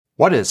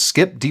What is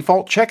skip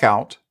default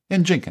checkout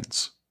in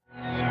Jenkins?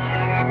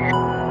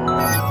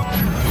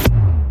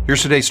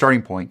 Here's today's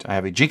starting point. I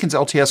have a Jenkins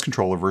LTS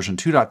controller version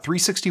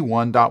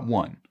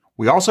 2.361.1.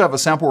 We also have a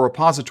sample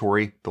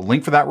repository. The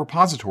link for that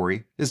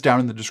repository is down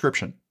in the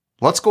description.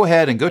 Let's go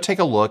ahead and go take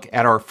a look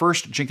at our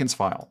first Jenkins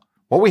file.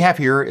 What we have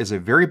here is a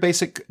very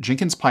basic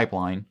Jenkins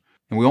pipeline,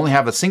 and we only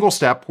have a single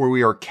step where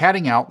we are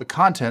catting out the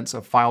contents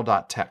of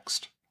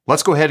file.txt.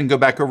 Let's go ahead and go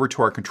back over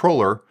to our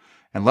controller,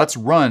 and let's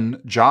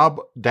run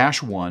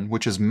job-1,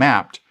 which is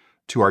mapped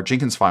to our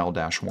Jenkins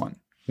file-1.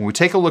 When we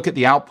take a look at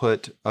the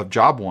output of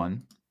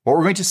job1, what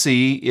we're going to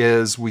see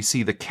is we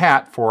see the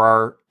cat for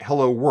our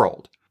hello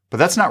world. But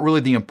that's not really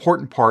the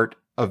important part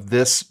of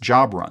this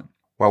job run.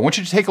 What I want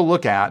you to take a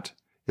look at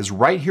is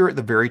right here at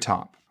the very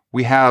top.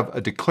 We have a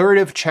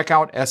declarative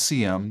checkout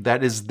SCM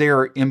that is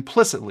there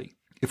implicitly.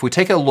 If we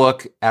take a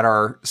look at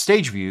our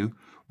stage view,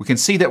 we can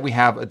see that we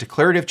have a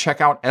declarative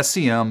checkout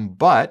SCM,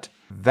 but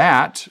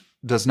that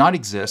does not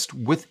exist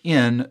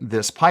within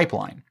this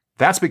pipeline.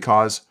 That's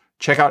because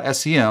checkout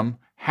SCM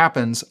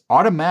happens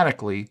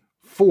automatically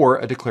for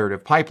a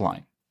declarative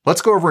pipeline.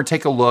 Let's go over and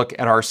take a look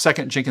at our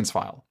second Jenkins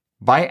file.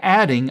 By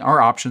adding our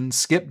option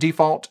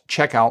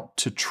skipDefaultCheckout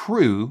to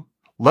true,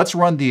 let's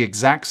run the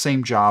exact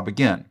same job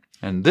again.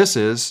 And this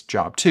is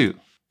job 2.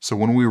 So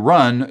when we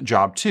run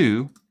job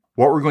 2,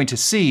 what we're going to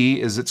see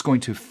is it's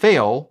going to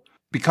fail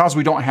because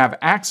we don't have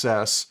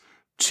access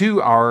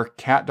to our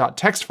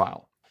cat.txt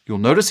file. You'll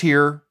notice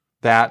here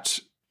that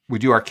we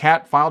do our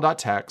cat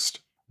file.txt,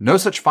 no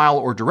such file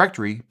or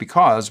directory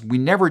because we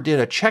never did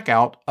a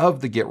checkout of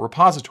the Git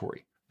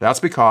repository. That's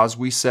because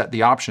we set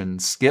the option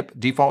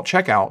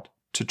skipDefaultCheckout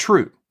to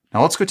true.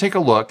 Now let's go take a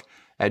look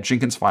at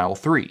Jenkins file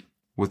 3.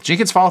 With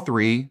Jenkins file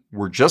 3,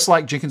 we're just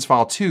like Jenkins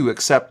file 2,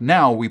 except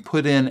now we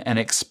put in an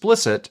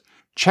explicit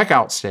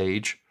checkout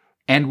stage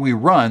and we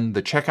run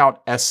the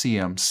checkout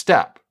SCM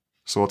step.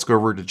 So let's go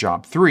over to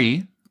job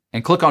 3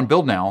 and click on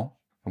build now.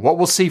 And what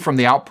we'll see from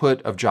the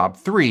output of job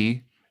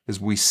 3 is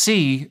we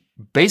see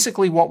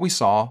basically what we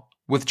saw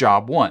with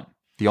job 1.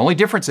 The only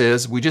difference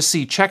is we just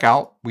see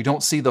checkout. We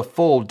don't see the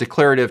full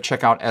declarative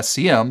checkout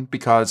SCM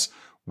because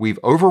we've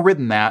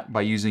overridden that by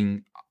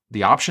using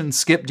the option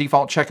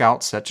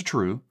skipDefaultCheckout set to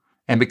true.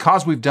 And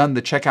because we've done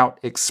the checkout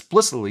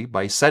explicitly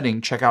by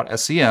setting checkout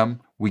SCM,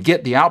 we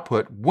get the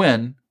output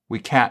when we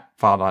cat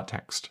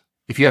file.txt.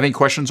 If you have any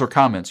questions or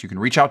comments, you can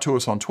reach out to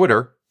us on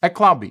Twitter at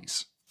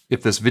CloudBees.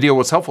 If this video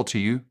was helpful to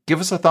you, give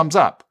us a thumbs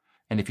up.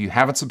 And if you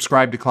haven't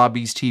subscribed to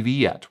CloudBees TV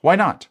yet, why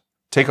not?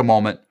 Take a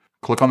moment,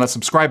 click on that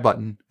subscribe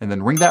button, and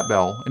then ring that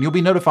bell, and you'll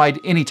be notified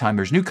anytime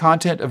there's new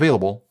content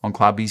available on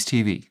CloudBees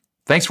TV.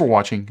 Thanks for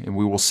watching, and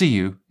we will see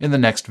you in the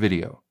next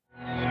video.